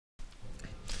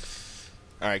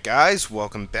Alright guys,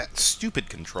 welcome back, stupid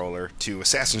controller, to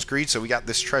Assassin's Creed. So we got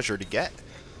this treasure to get.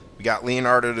 We got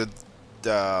Leonardo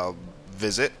to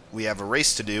visit, we have a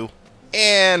race to do,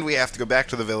 and we have to go back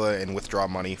to the villa and withdraw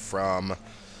money from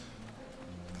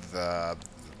the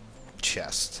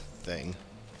chest thing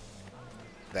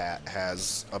that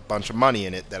has a bunch of money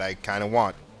in it that I kind of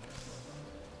want.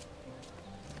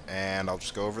 And I'll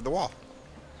just go over the wall.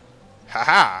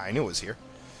 Haha, I knew it was here.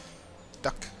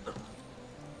 Duck.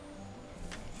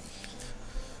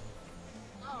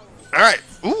 Alright.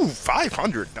 Ooh,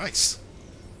 500. Nice.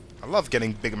 I love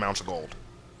getting big amounts of gold.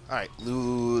 Alright,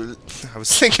 I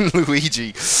was thinking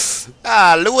Luigi.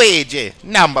 Luigi,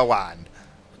 #1.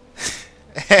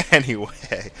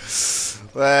 Anyway,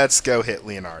 let's go hit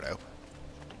Leonardo.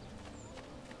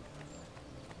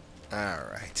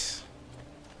 Alright.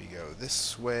 We go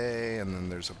this way, and then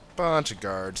there's a bunch of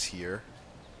guards here.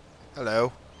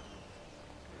 Hello.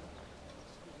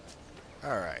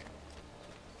 Alright.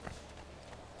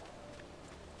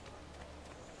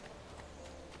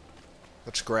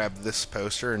 Let's grab this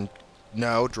poster and...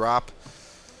 No, drop.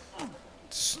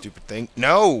 Stupid thing.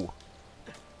 No!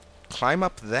 Climb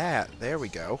up that. There we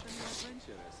go.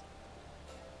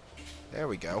 There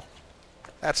we go.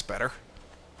 That's better.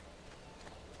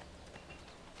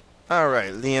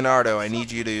 Alright, Leonardo, I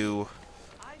need you to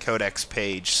codex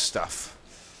page stuff.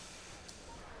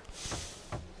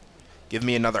 Give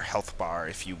me another health bar,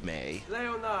 if you may.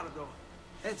 Leonardo.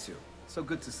 Ezio, so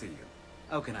good to see you.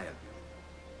 How can I help you?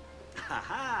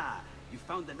 Haha! You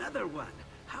found another one.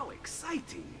 How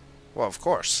exciting! Well, of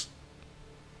course.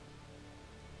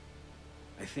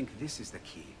 I think this is the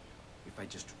key. If I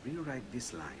just rewrite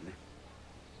this line,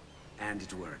 and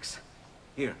it works.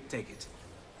 Here, take it.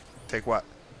 Take what?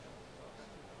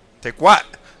 Take what?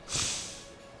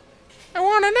 I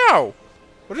want to know.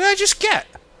 What did I just get?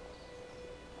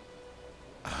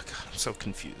 Oh god, I'm so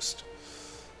confused.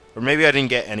 Or maybe I didn't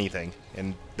get anything,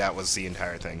 and that was the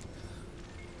entire thing.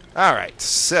 Alright,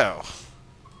 so...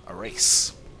 a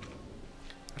race.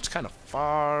 That's kind of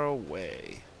far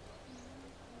away.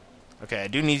 Okay, I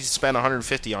do need to spend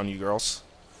 150 on you girls.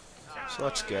 So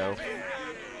let's go.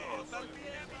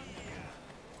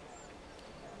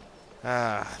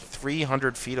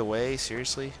 300 feet away?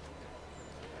 Seriously?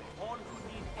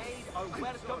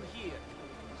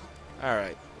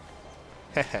 Alright.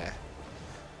 Heh.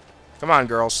 Come on,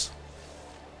 girls.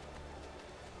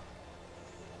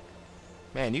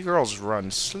 Man, you girls run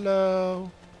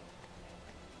slow.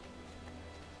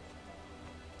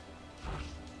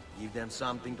 Give them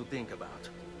something to think about.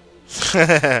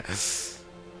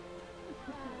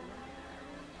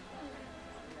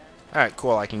 Alright,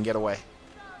 cool, I can get away.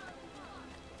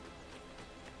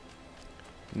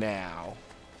 Now,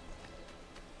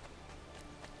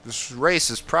 this race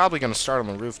is probably going to start on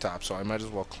the rooftop, so I might as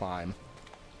well climb.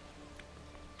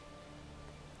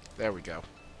 There we go.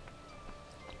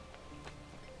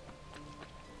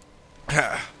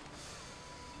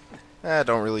 I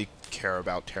don't really care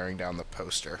about tearing down the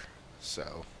poster,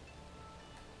 so...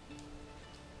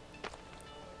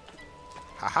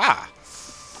 Haha!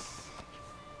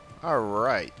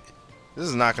 Alright. This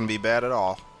is not going to be bad at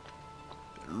all.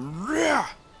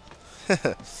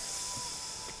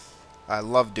 I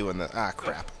love doing that. Ah,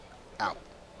 crap. Ow.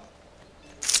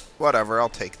 Whatever, I'll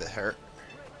take the hurt.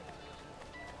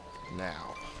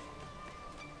 Now.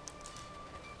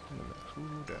 Who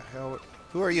the hell...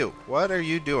 Who are you? What are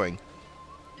you doing?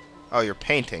 Oh, you're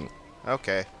painting.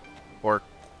 Okay. Or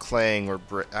claying or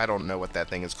I don't know what that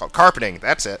thing is called. Carpeting,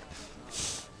 that's it.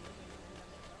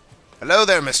 Hello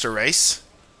there, Mr. Race.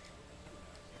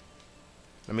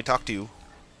 Let me talk to you.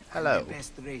 Hello. I'm the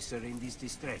best racer in this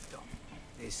distretto.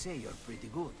 They say you're pretty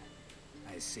good.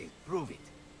 I say prove it.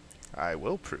 I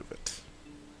will prove it.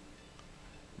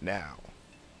 Now.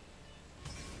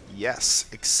 Yes,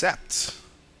 accept.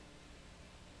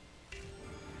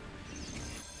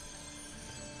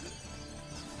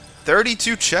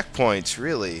 "32 checkpoints,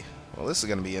 really? Well, this is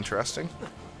going to be interesting.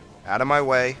 Out of my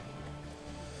way.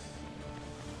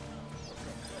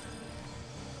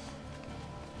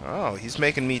 Oh, he's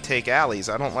making me take alleys.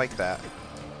 I don't like that.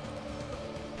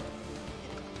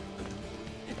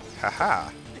 Haha.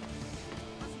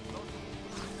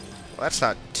 Well, that's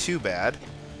not too bad.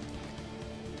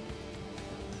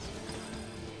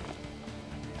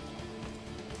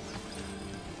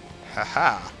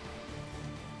 Haha.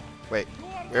 Wait,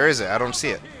 where is it? I don't see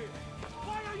it.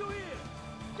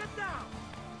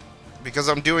 Because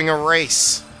I'm doing a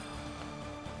race.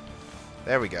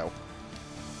 There we go.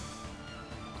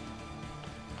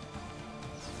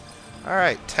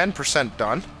 Alright, 10%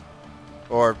 done.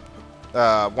 Or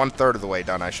 1/3 of the way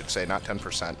done, I should say, not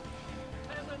 10%.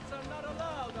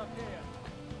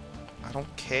 I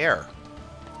don't care.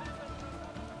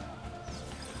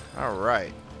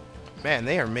 Alright. Man,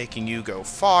 they are making you go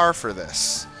far for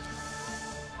this.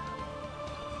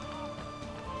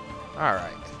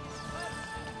 Alright.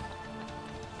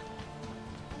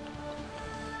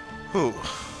 Whew.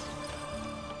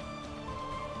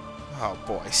 Oh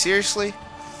boy, seriously?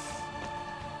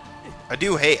 I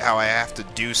do hate how I have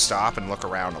to stop and look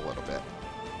around a little bit.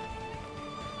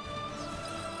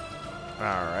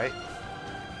 Alright.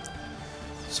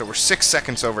 So we're 6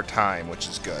 seconds over time, which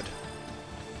is good.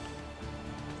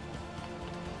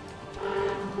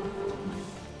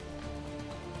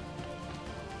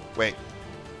 Wait.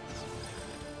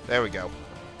 There we go.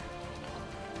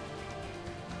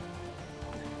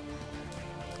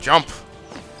 Jump!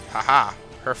 Haha,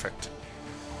 perfect.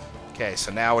 Okay,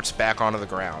 so now it's back onto the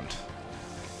ground.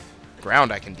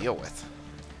 Ground I can deal with.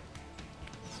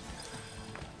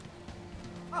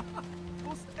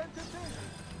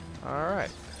 Alright.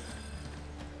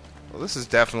 Well, this is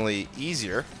definitely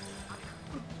easier.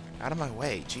 Out of my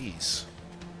way, jeez.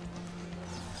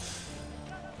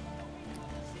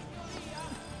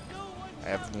 I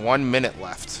have 1 minute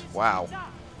left. Wow.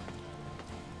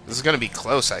 This is going to be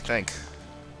close, I think.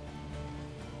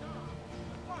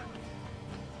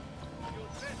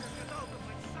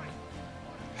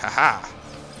 Haha.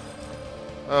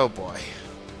 Oh boy.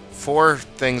 4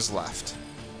 things left.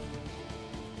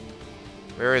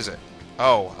 Where is it?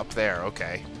 Oh, up there.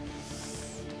 Okay.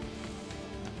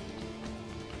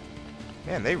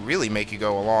 Man, they really make you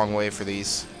go a long way for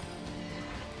these.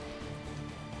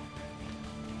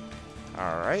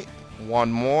 Alright.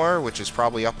 1 more, which is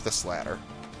probably up this ladder.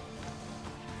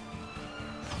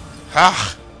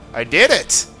 Ha! I did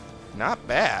it! Not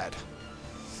bad.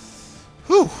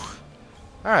 Whew.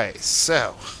 Alright,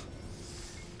 so.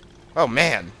 Oh,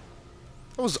 man.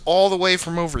 That was all the way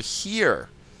from over here.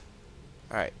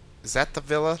 Alright. Is that the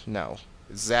villa? No.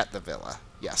 Is that the villa?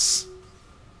 Yes.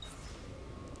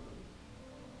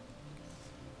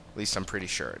 At least I'm pretty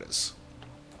sure it is.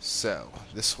 So,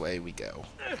 this way we go.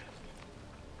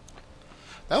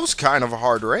 That was kind of a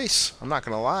hard race. I'm not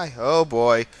gonna lie. Oh,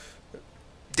 boy.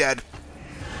 Dead.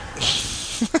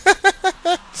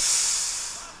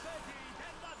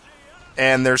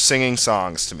 And they're singing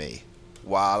songs to me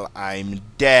while I'm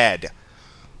dead.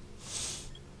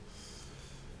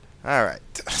 Alright.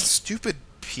 Stupid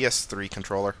PS3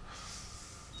 controller.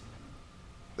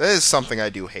 That is something I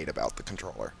do hate about the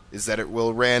controller, is that it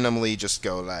will randomly just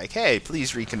go like, hey,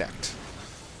 please reconnect.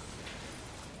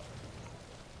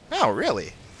 Oh,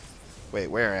 really? Wait,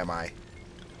 where am I?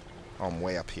 Oh, I'm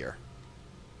way up here.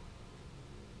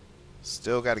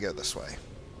 Still gotta go this way.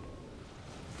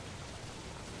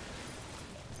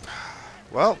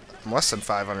 Well, I'm less than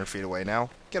 500 feet away now.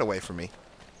 Get away from me.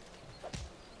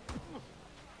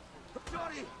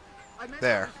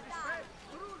 There.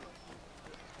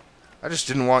 I just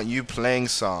didn't want you playing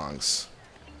songs.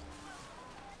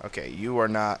 Okay, you are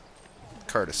not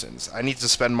courtesans. I need to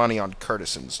spend money on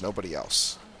courtesans, nobody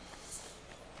else.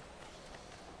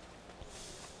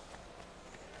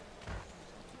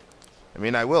 I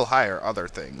mean, I will hire other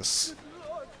things.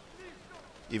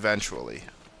 Eventually.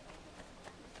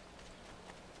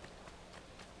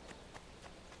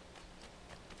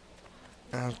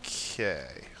 Okay.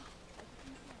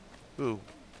 Ooh.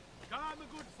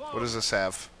 What does this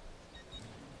have?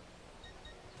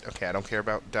 Okay, I don't care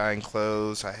about dyeing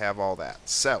clothes. I have all that.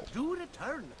 So. Do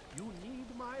return. You need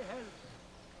my help.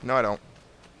 No, I don't.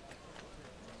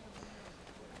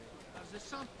 Does there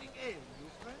something ail you,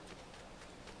 friend?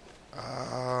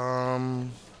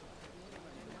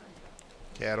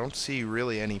 Yeah, I don't see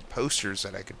really any posters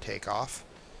that I could take off.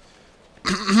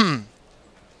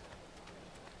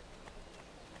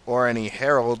 Or any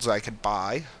heralds I could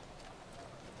buy.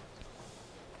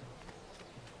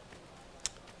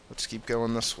 Let's keep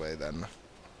going this way then.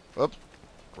 Whoop.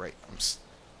 Great.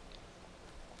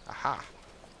 Aha.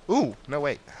 Ooh, no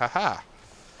wait. Haha.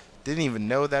 Didn't even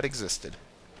know that existed.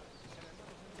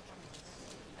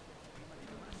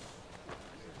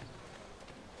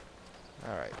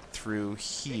 Alright, through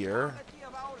here.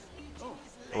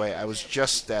 Wait, I was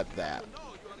just at that.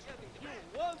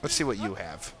 Let's see what you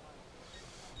have.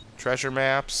 Treasure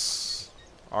maps.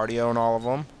 Already own all of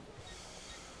them.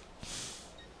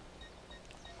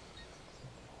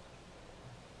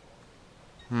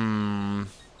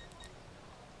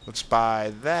 Let's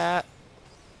buy that.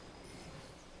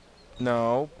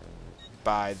 No.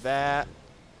 Buy that.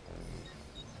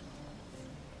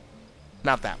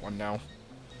 Not that one, no.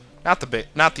 Not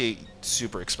the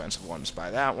super expensive ones.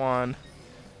 Buy that one.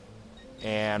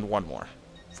 And one more.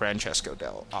 Francesco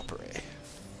del Opere.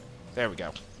 There we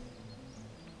go.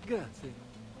 Grazie.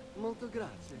 Molto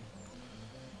grazie.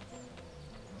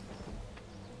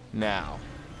 Now,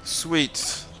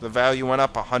 sweet. The value went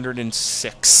up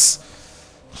 106.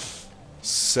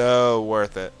 So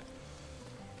worth it.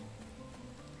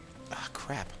 Ah,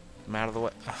 crap. I'm out of the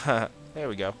way. There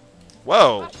we go.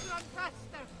 Whoa!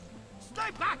 Stay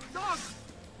back, dog!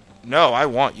 No, I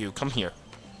want you. Come here.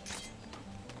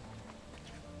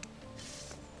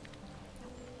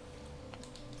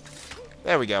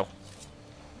 There we go.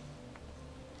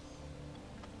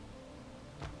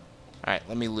 Alright,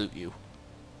 let me loot you.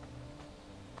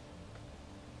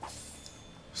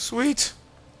 Sweet!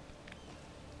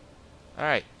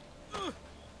 Alright.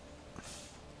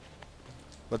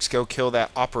 Let's go kill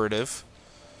that operative.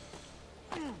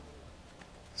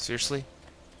 Seriously?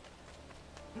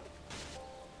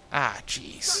 Ah,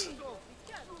 jeez.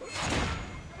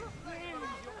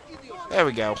 There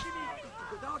we go.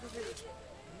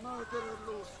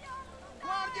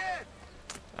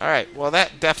 Alright, well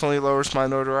that definitely lowers my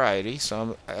notoriety,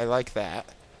 so I like that.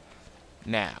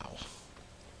 Now,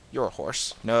 you're a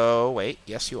horse. No, wait,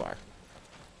 yes you are.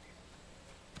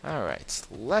 Alright,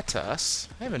 let us...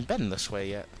 I haven't been this way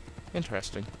yet.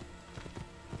 Interesting.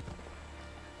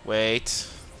 Wait.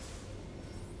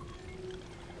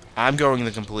 I'm going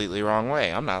the completely wrong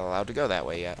way. I'm not allowed to go that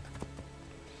way yet.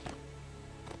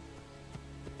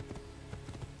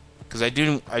 Because I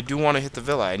do want to hit the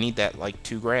villa. I need that, like,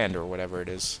 2 grand or whatever it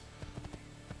is.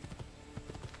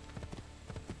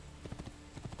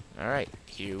 Alright,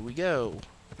 here we go.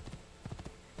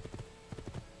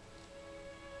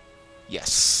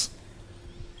 Yes.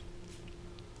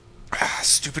 Ah,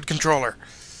 stupid controller.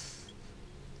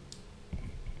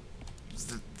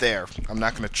 There. I'm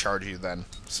not going to charge you then,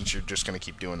 since you're just going to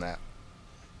keep doing that.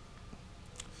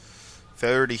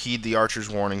 Failure to heed the archer's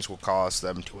warnings will cause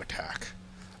them to attack.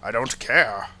 I don't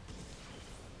care.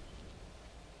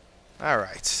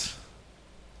 Alright.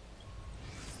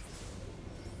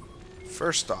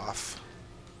 First off,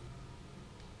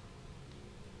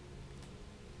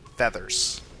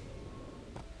 feathers.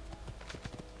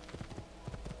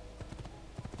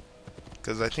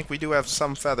 Because I think we do have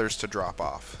some feathers to drop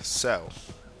off. So,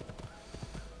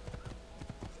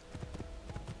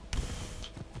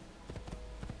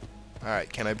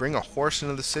 alright, can I bring a horse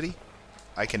into the city?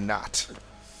 I cannot.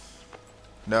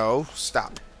 No,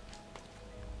 stop.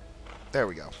 There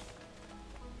we go.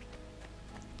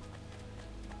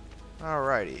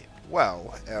 Alrighty.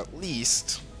 Well, at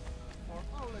least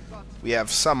we have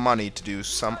some money to do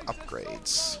some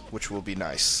upgrades, which will be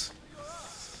nice.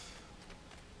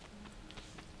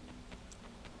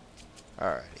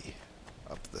 Alrighty.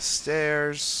 Up the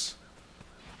stairs.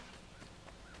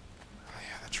 Oh,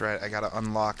 yeah, that's right. I gotta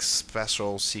unlock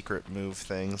special secret move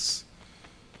things.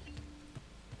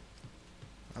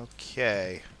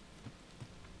 Okay.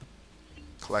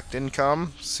 Collect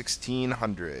income,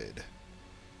 1,600.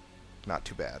 Not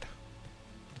too bad.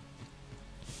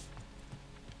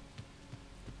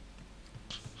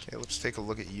 Okay, let's take a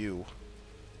look at you.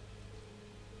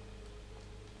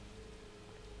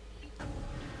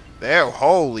 There,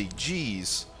 holy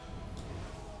jeez.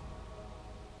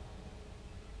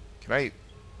 Can I...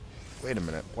 Wait a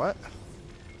minute, what?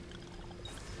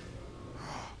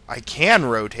 I can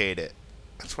rotate it.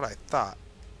 That's what I thought.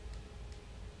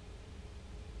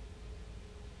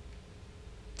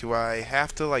 Do I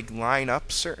have to, like, line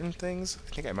up certain things?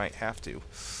 I think I might have to.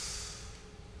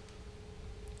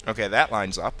 Okay, that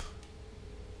lines up.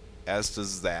 As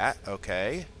does that.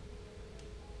 Okay.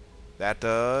 That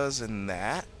does, and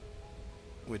that.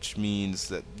 Which means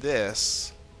that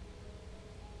this...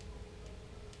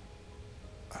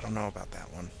 I don't know about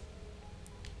that one.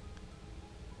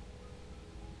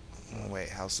 Oh, wait,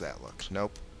 how's that look?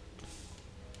 Nope.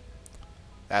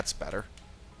 That's better.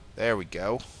 There we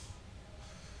go.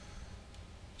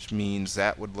 Which means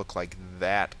that would look like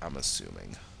that, I'm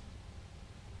assuming.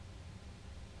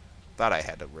 Thought I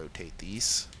had to rotate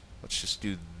these. Let's just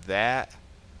do that,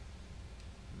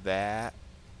 that,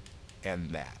 and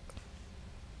that.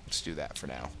 Let's do that for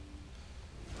now.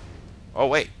 Oh,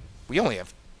 wait. We only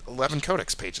have 11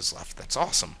 codex pages left. That's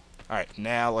awesome. Alright,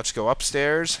 now let's go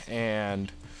upstairs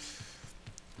and...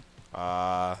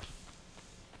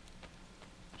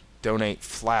 donate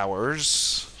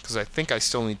flowers. Because I think I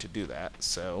still need to do that,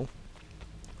 so...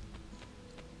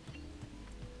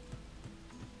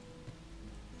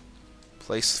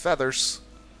 Place feathers.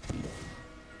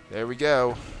 There we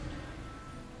go.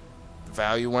 The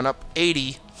value went up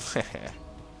 80.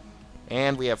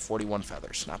 And we have 41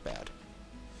 feathers. Not bad.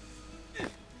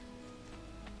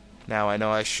 Now I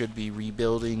know I should be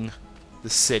rebuilding the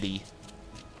city,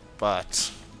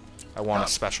 but I want a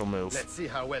special move. Let's see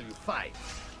how well you fight.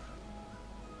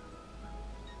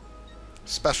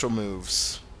 Special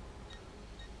moves.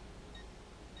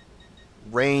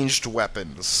 Ranged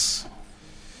weapons.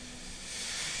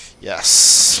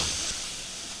 Yes.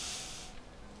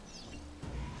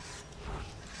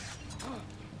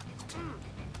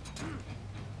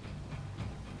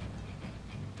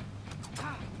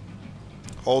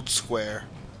 Hold square.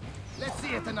 Let's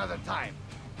see it another time.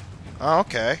 Oh,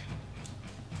 okay.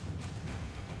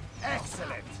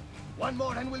 Excellent. One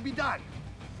more and we'll be done.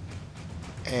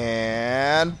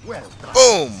 And Well done.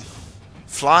 boom!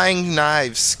 Flying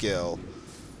knife skill.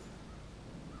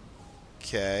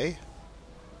 Okay.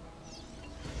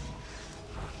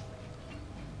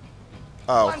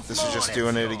 Oh, Once this is more, just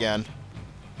doing it Ezio. again.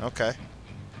 Okay.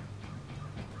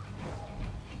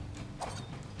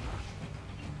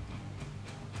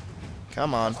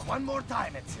 Come on. One more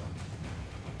time, Ezio.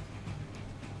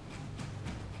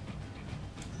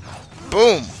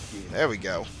 Boom! There we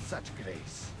go. Such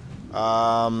grace.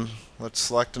 Let's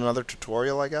select another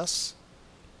tutorial, I guess.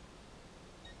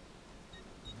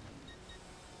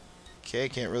 Okay,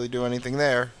 can't really do anything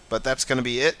there. But that's going to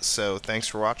be it, so thanks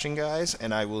for watching, guys,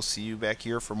 and I will see you back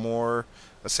here for more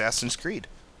Assassin's Creed.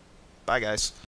 Bye, guys.